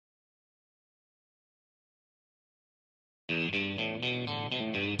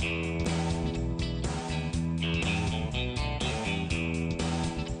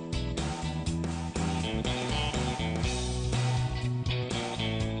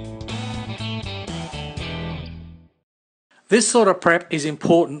This sort of prep is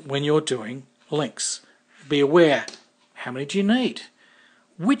important when you're doing links. Be aware, how many do you need?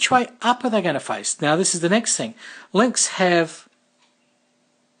 Which way up are they going to face? Now this is the next thing. Links have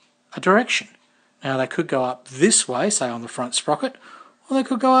a direction. Now they could go up this way, say on the front sprocket, or they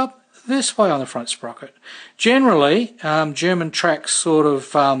could go up this way on the front sprocket. Generally, German tracks sort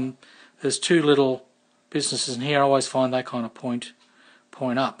of, there's two little businesses in here. I always find they kind of point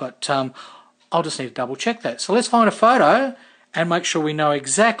up, but I'll just need to double check that. So let's find a photo and make sure we know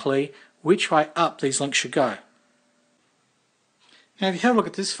exactly which way up these links should go. Now if you have a look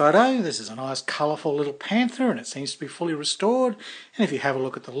at this photo, this is a nice colourful little panther and it seems to be fully restored. And if you have a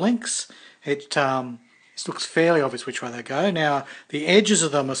look at the links, it looks fairly obvious which way they go. Now the edges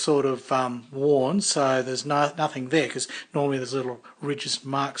of them are sort of worn, so there's nothing there, because normally there's little ridges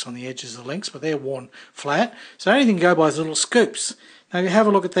and marks on the edges of the links, but they're worn flat. So anything can go by is little scoops. Now if you have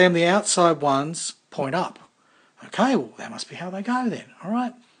a look at them, the outside ones point up. Okay, well that must be how they go then,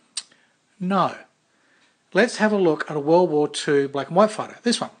 alright? No. Let's have a look at a World War II black and white photo,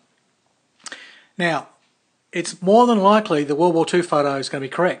 this one. Now, it's more than likely the World War II photo is going to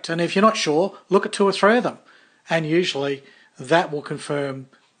be correct, and if you're not sure, look at 2 or 3 of them, and usually that will confirm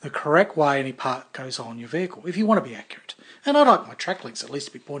the correct way any part goes on your vehicle, if you want to be accurate. And I like my track links at least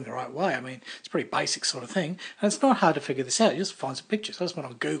to be pointing the right way. I mean, it's a pretty basic sort of thing, and it's not hard to figure this out. You just find some pictures. I just went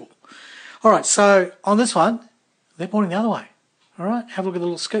on Google. Alright, so on this one, they're pointing the other way. Alright, have a look at the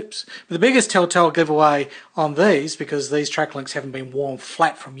little scoops. But the biggest telltale giveaway on these, because these track links haven't been worn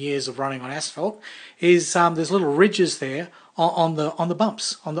flat from years of running on asphalt, is there's little ridges there on the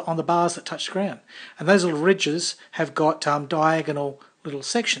bumps, on the bars that touch the ground. And those little ridges have got diagonal little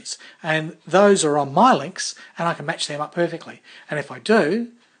sections. And those are on my links, and I can match them up perfectly. And if I do,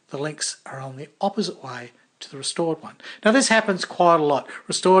 the links are on the opposite way to the restored one. Now this happens quite a lot.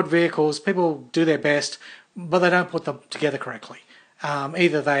 Restored vehicles, people do their best, but they don't put them together correctly.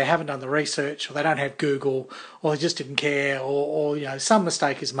 Either they haven't done the research, or they don't have Google, or they just didn't care, or you know, some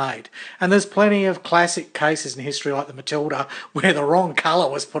mistake is made. And there's plenty of classic cases in history, like the Matilda, where the wrong colour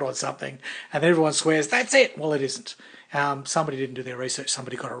was put on something, and everyone swears that's it. Well, it isn't. Somebody didn't do their research,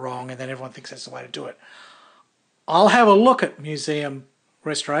 somebody got it wrong, and then everyone thinks that's the way to do it. I'll have a look at museum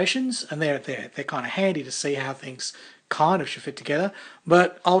restorations, and they're kind of handy to see how things kind of should fit together.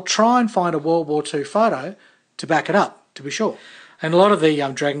 But I'll try and find a World War II photo to back it up, to be sure. And a lot of the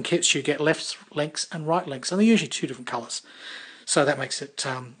Dragon kits, you get left links and right links, and they're usually 2 different colours. So that makes it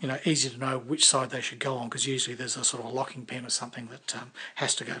you know, easy to know which side they should go on, because usually there's a sort of a locking pin or something that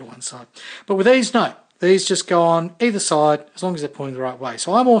has to go to one side. But with these, no. These just go on either side as long as they're pointing the right way.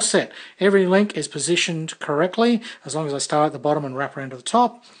 So I'm all set. Every link is positioned correctly as long as I start at the bottom and wrap around to the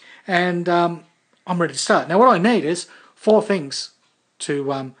top. And I'm ready to start. Now what I need is 4 things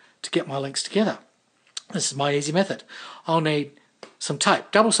to get my links together. This is my easy method. I'll need some tape.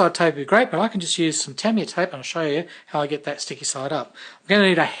 Double-sided tape would be great, but I can just use some Tamiya tape, and I'll show you how I get that sticky side up. I'm going to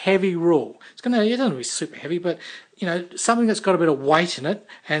need a heavy rule. It doesn't be super heavy, but you know, something that's got a bit of weight in it,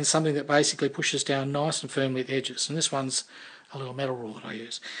 and something that basically pushes down nice and firmly at the edges. And this one's a little metal rule that I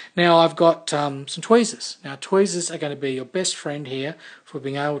use. Now I've got some tweezers. Now tweezers are going to be your best friend here for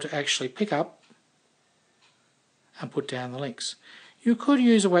being able to actually pick up and put down the links. You could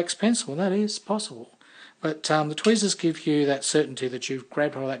use a wax pencil, and that is possible. But the tweezers give you that certainty that you've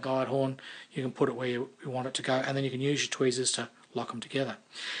grabbed hold of that guide horn, you can put it where you want it to go, and then you can use your tweezers to lock them together.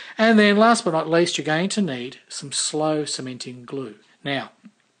 And then last but not least, you're going to need some slow cementing glue. Now,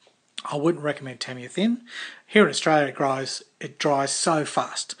 I wouldn't recommend Tamiya Thin. Here in Australia it dries so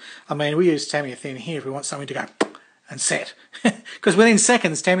fast. I mean, we use Tamiya Thin here if we want something to go and set. Because within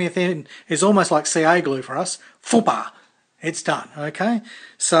seconds, Tamiya Thin is almost like CA glue for us. Fupa! It's done, okay?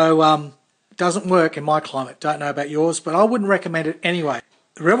 So, doesn't work in my climate. Don't know about yours, but I wouldn't recommend it anyway.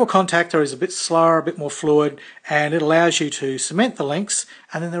 The Rebel Contactor is a bit slower, a bit more fluid, and it allows you to cement the links,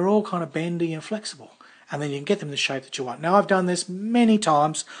 and then they're all kind of bendy and flexible, and then you can get them in the shape that you want. Now I've done this many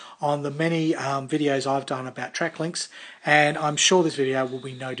times on the many videos I've done about track links, and I'm sure this video will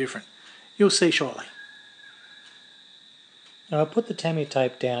be no different. You'll see shortly. Now I put the Tamiya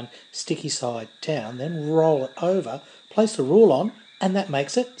tape down, sticky side down, then roll it over, place the rule on, and that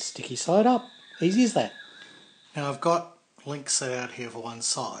makes it sticky side up. Easy as that. Now I've got links set out here for one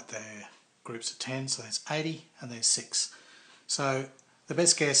side. They're groups of 10, so there's 80 and there's 6. So the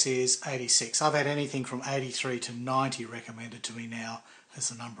best guess is 86. I've had anything from 83 to 90 recommended to me now as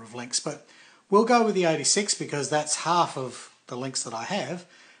the number of links, but we'll go with the 86 because that's half of the links that I have,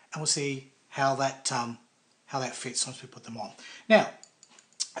 and we'll see how that fits once we put them on. Now,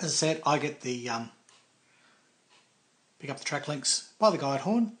 as I said, I get the pick up the track links by the guide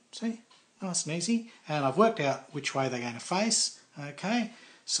horn, see, nice and easy. And I've worked out which way they're going to face. Okay,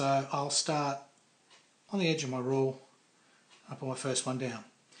 so I'll start on the edge of my rule, I put my first one down.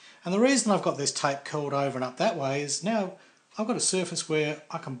 And the reason I've got this tape curled over and up that way is now I've got a surface where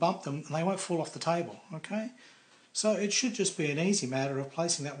I can bump them and they won't fall off the table. Okay, so it should just be an easy matter of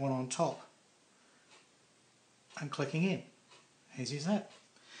placing that one on top and clicking in. Easy as that.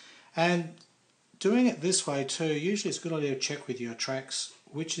 And doing it this way too, usually it's a good idea to check with your tracks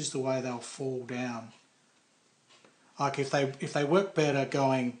which is the way they'll fall down. Like if they work better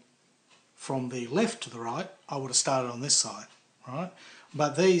going from the left to the right, I would have started on this side, right?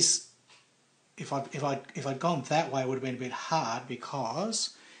 But these, if I'd gone that way, it would have been a bit hard,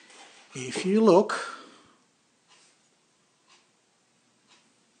 because if you look,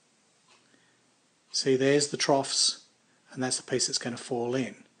 see, there's the troughs, and that's the piece that's going to fall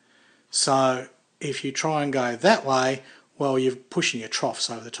in. So if you try and go that way, well, you're pushing your troughs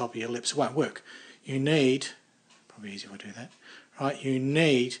over the top of your lips. It won't work. You need, probably easier if I do that, right? You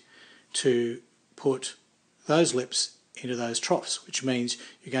need to put those lips into those troughs, which means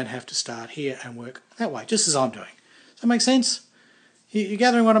you're going to have to start here and work that way, just as I'm doing. Does that make sense? You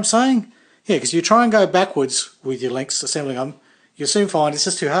gathering what I'm saying? Yeah, because you try and go backwards with your links, assembling them, you'll soon find it's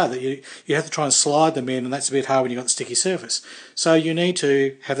just too hard, that you have to try and slide them in, and that's a bit hard when you've got the sticky surface. So you need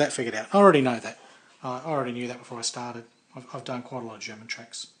to have that figured out. I already know that. I already knew that before I started. I've done quite a lot of German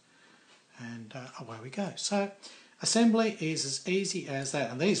tracks. And away we go. So assembly is as easy as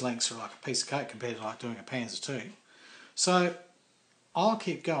that. And these links are like a piece of cake compared to like doing a Panzer II. So I'll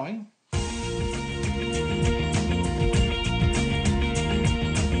keep going.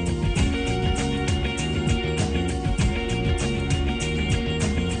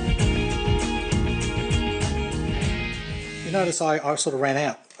 You notice I sort of ran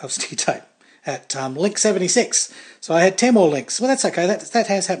out of sticky tape at link 76, so I had 10 more links. Well, that's okay. That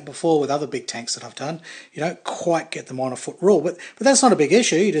has happened before with other big tanks that I've done. You don't quite get them on a foot rule, but that's not a big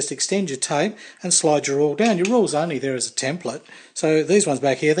issue. You just extend your tape and slide your rule down. Your rule's only there as a template, so these ones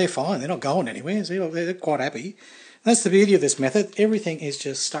back here, they're fine. They're not going anywhere. See, look, they're quite happy. That's the beauty of this method. Everything is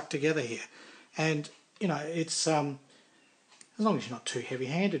just stuck together here, and you know, it's as long as you're not too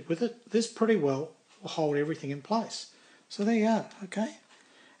heavy-handed with it, this pretty well will hold everything in place. So there you are, okay?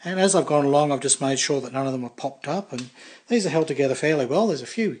 And as I've gone along, I've just made sure that none of them have popped up, and these are held together fairly well. There's a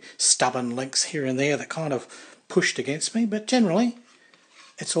few stubborn links here and there that kind of pushed against me, but generally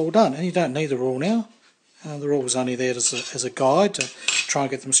it's all done. And you don't need the rule now. The rule was only there as a guide to try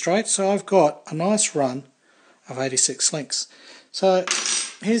and get them straight. So I've got a nice run of 86 links. So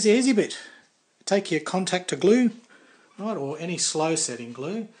here's the easy bit. Take your contactor glue, right, or any slow setting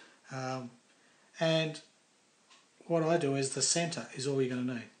glue, and what I do is the centre is all you're going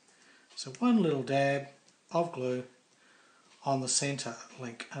to need. So one little dab of glue on the centre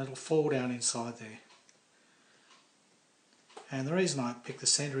link, and it'll fall down inside there. And the reason I pick the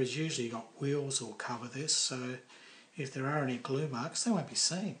centre is usually you've got wheels that will cover this, so if there are any glue marks, they won't be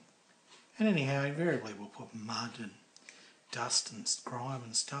seen. And anyhow, invariably we'll put mud and dust and grime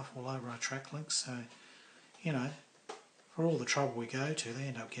and stuff all over our track links, so, you know, for all the trouble we go to, they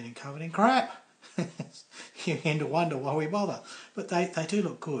end up getting covered in crap. You end to wonder why we bother, but they do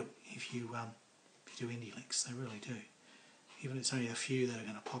look good if you do Indy links. They really do, even if it's only a few that are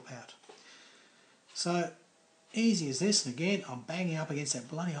going to pop out. So easy as this, and again I'm banging up against that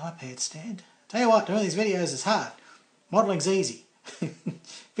bloody iPad stand. Tell you what, doing these videos is hard. Modelling's easy.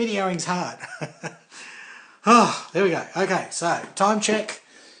 Videoing's hard. Oh, there we go. Okay, so time check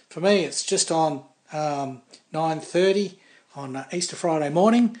for me, it's just on 9:30 on Easter Friday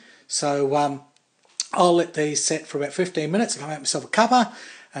morning. So I'll let these set for about 15 minutes. I'll make myself a cuppa,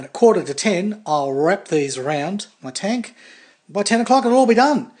 and at 9:45 I'll wrap these around my tank. By 10 o'clock it'll all be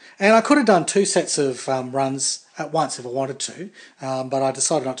done. And I could have done 2 sets of runs at once if I wanted to, but I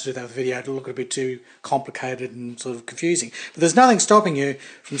decided not to do that with the video. It'll look a bit too complicated and sort of confusing. But there's nothing stopping you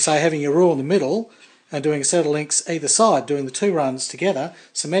from, say, having your rule in the middle and doing a set of links either side, doing the 2 runs together,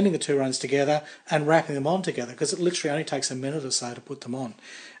 cementing the 2 runs together and wrapping them on together, because it literally only takes a minute or so to put them on.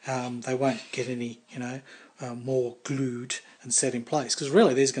 They won't get any, you know, more glued and set in place, because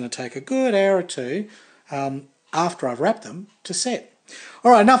really these are going to take a good hour or two after I've wrapped them to set.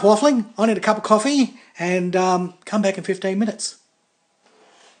 Alright, enough waffling. I need a cup of coffee, and come back in 15 minutes.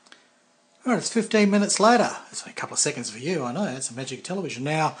 Alright, it's 15 minutes later. It's only a couple of seconds for you, I know, it's the magic of television.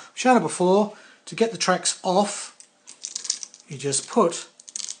 Now, I've shown it before, to get the tracks off, you just put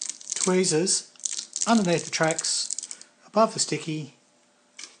tweezers underneath the tracks, above the sticky,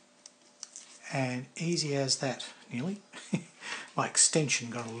 and easy as that, nearly. My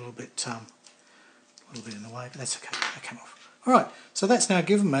extension got a little bit in the way, but that's okay, that came off. Alright, so that's now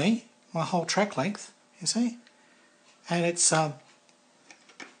given me my whole track length, you see, and it's now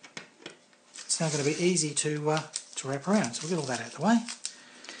going to be easy to wrap around. So we'll get all that out of the way.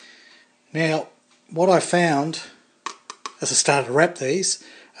 Now, what I found as I started to wrap these,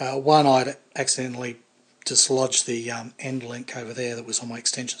 one, I'd accidentally dislodged the end link over there that was on my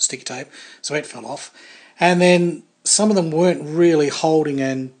extension sticky tape, so it fell off. And then some of them weren't really holding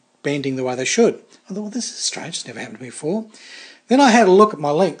and bending the way they should. I thought, well, this is strange, it's never happened to me before. Then I had a look at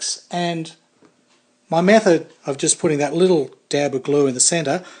my links, and my method of just putting that little dab of glue in the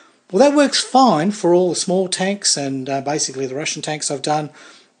centre, well, that works fine for all the small tanks and basically the Russian tanks I've done.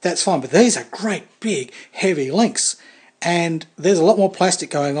 That's fine, but these are great, big, heavy links, and there's a lot more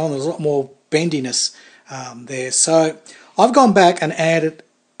plastic going on, there's a lot more bendiness there. So I've gone back and added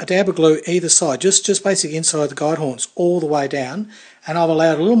a dab of glue either side, just basically inside the guide horns all the way down, and I've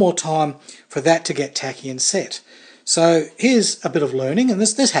allowed a little more time for that to get tacky and set. So here's a bit of learning, and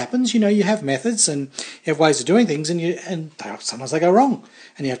this happens, you know, you have methods and you have ways of doing things, and sometimes they go wrong,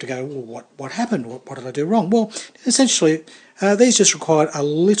 and you have to go, well, what happened? What did I do wrong? Well, essentially, these just required a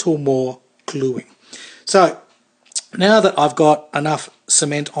little more gluing. So now that I've got enough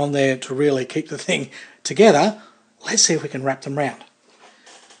cement on there to really keep the thing together, let's see if we can wrap them round.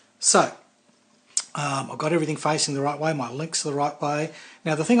 So I've got everything facing the right way, my links are the right way.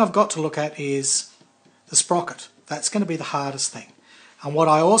 Now the thing I've got to look at is the sprocket. That's going to be the hardest thing. And what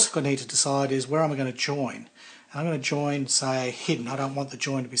I also need to decide is where am I going to join. And I'm going to join, say, hidden. I don't want the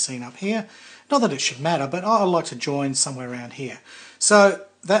join to be seen up here. Not that it should matter, but I like to join somewhere around here. So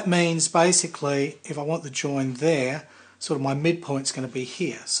that means basically if I want the join there, sort of my midpoint's going to be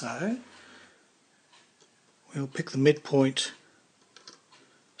here. So we'll pick the midpoint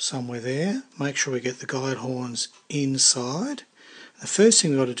somewhere there. Make sure we get the guide horns inside. The first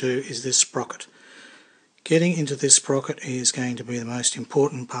thing we've got to do is this sprocket. Getting into this sprocket is going to be the most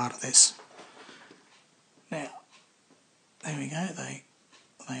important part of this. Now, there we go,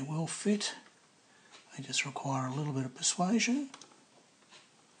 they will fit. They just require a little bit of persuasion.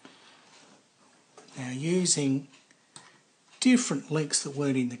 Now, using different links that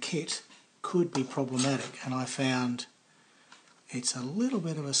weren't in the kit could be problematic, and I found it's a little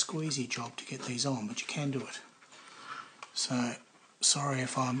bit of a squeezy job to get these on, but you can do it. So, sorry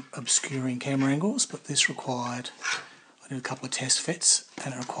if I'm obscuring camera angles, but this required, I did a couple of test fits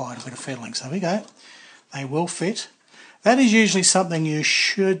and it required a bit of fiddling. So there we go, they will fit. That is usually something you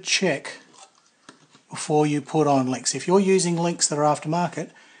should check before you put on links. If you're using links that are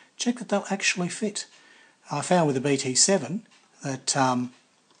aftermarket, check that they'll actually fit. I found with the BT7 that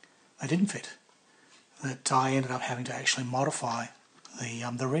they didn't fit. That I ended up having to actually modify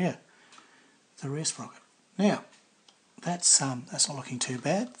the rear sprocket. Now, that's not looking too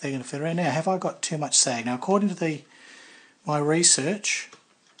bad. They're going to fit around. Now, have I got too much sag? Now, according to my research,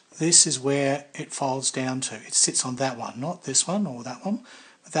 this is where it folds down to. It sits on that one, not this one or that one,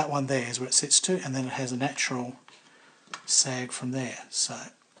 but that one there is where it sits to, and then it has a natural sag from there. So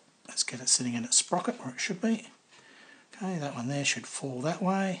let's get it sitting in its sprocket where it should be. Okay, that one there should fall that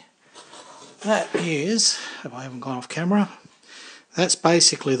way. That is, if I haven't gone off camera, that's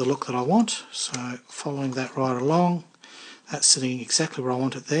basically the look that I want. So following that right along, that's sitting exactly where I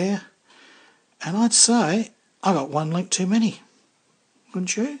want it there. And I'd say I got one link too many,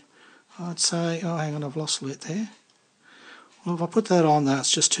 wouldn't you? I'd say, oh hang on, I've lost a lid there. Well, if I put that on,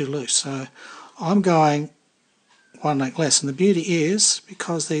 that's just too loose. So I'm going one link less. And the beauty is,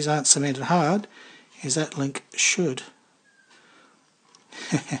 because these aren't cemented hard, is that link should,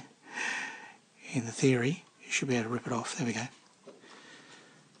 in the theory, you should be able to rip it off. There we go.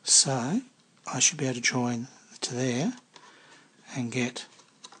 So I should be able to join to there and get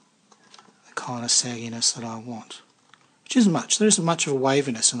the kind of sagginess that I want, which isn't much. There isn't much of a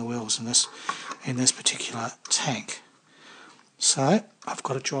waviness in the wheels in this particular tank. So I've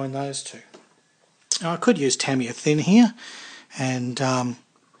got to join those two. Now I could use Tamiya thin here and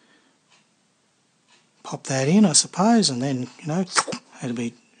pop that in, I suppose, and then, you know, it'll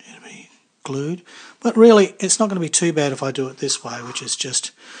be glued. But really, it's not going to be too bad if I do it this way, which is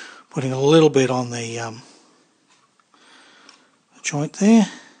just putting a little bit on the joint there,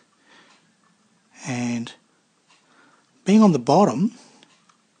 and being on the bottom,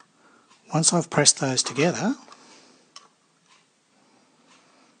 once I've pressed those together,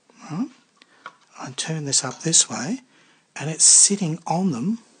 right, I turn this up this way, and it's sitting on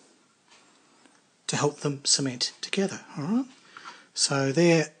them to help them cement together. Alright, so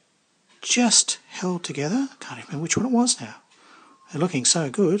they're just held together. I can't even remember which one it was now. They're looking so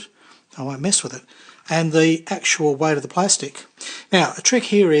good, I won't mess with it. And the actual weight of the plastic. Now, a trick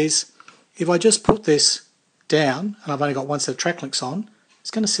here is, if I just put this down, and I've only got one set of track links on,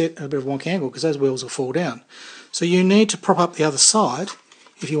 it's going to sit at a bit of a wonky angle because those wheels will fall down. So you need to prop up the other side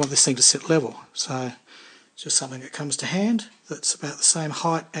if you want this thing to sit level. So just something that comes to hand that's about the same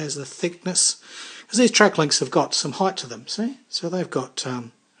height as the thickness, because these track links have got some height to them, see? So they've got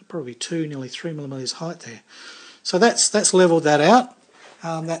probably 2, nearly 3 millimeters height there. So that's leveled that out.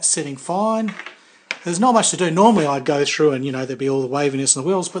 That's sitting fine. There's not much to do. Normally I'd go through and, you know, there'd be all the waviness in the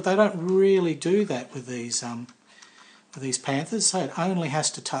wheels, but they don't really do that with these Panthers, so it only has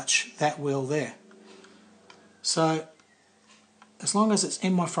to touch that wheel there. So as long as it's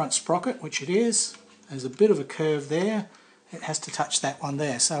in my front sprocket, which it is, there's a bit of a curve there, it has to touch that one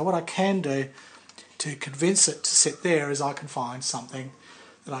there. So what I can do to convince it to sit there is I can find something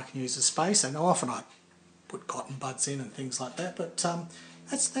that I can use as space, and often I put cotton buds in and things like that, but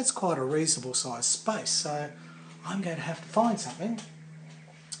that's quite a reasonable size space, so I'm going to have to find something.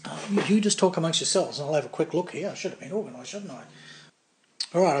 You just talk amongst yourselves and I'll have a quick look here. I should have been organised, shouldn't I?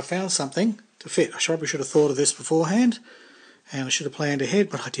 Alright, I found something to fit. I probably should have thought of this beforehand, and I should have planned ahead,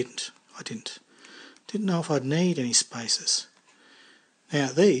 but I didn't. Didn't know if I'd need any spaces. Now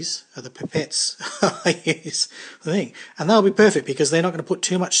these are the pipettes I use for the thing, and they'll be perfect because they're not going to put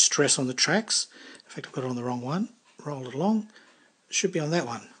too much stress on the tracks. In fact, I've got it on the wrong one. Roll it along. It should be on that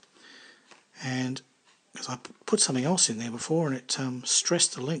one. And because I put something else in there before and it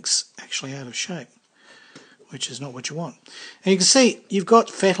stressed the links actually out of shape, which is not what you want. And you can see you've got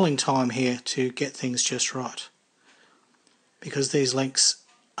fettling time here to get things just right, because these links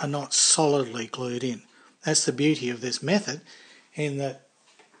are not solidly glued in. That's the beauty of this method, in that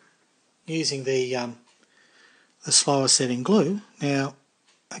using the slower setting glue. Now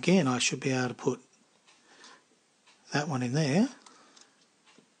again, I should be able to put that one in there.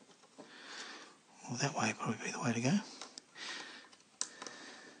 Well, that way would probably be the way to go.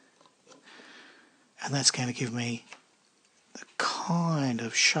 And that's going to give me the kind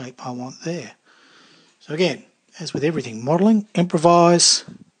of shape I want there. So again, as with everything, modelling, improvise,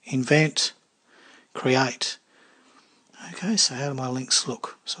 invent, create. Okay, so how do my links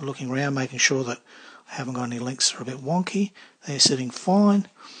look? So looking around, making sure that I haven't got any links that are a bit wonky. They're sitting fine.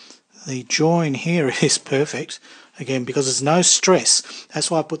 The join here is perfect, again, because there's no stress.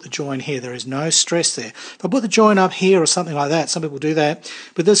 That's why I put the join here. There is no stress there. If I put the join up here or something like that, some people do that,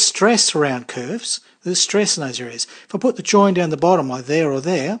 but there's stress around curves. There's stress in those areas. If I put the join down the bottom like there or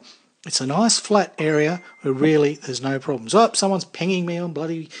there, it's a nice flat area where really there's no problems. Oh, someone's pinging me on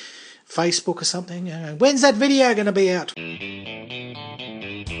bloody Facebook or something. When's that video going to be out?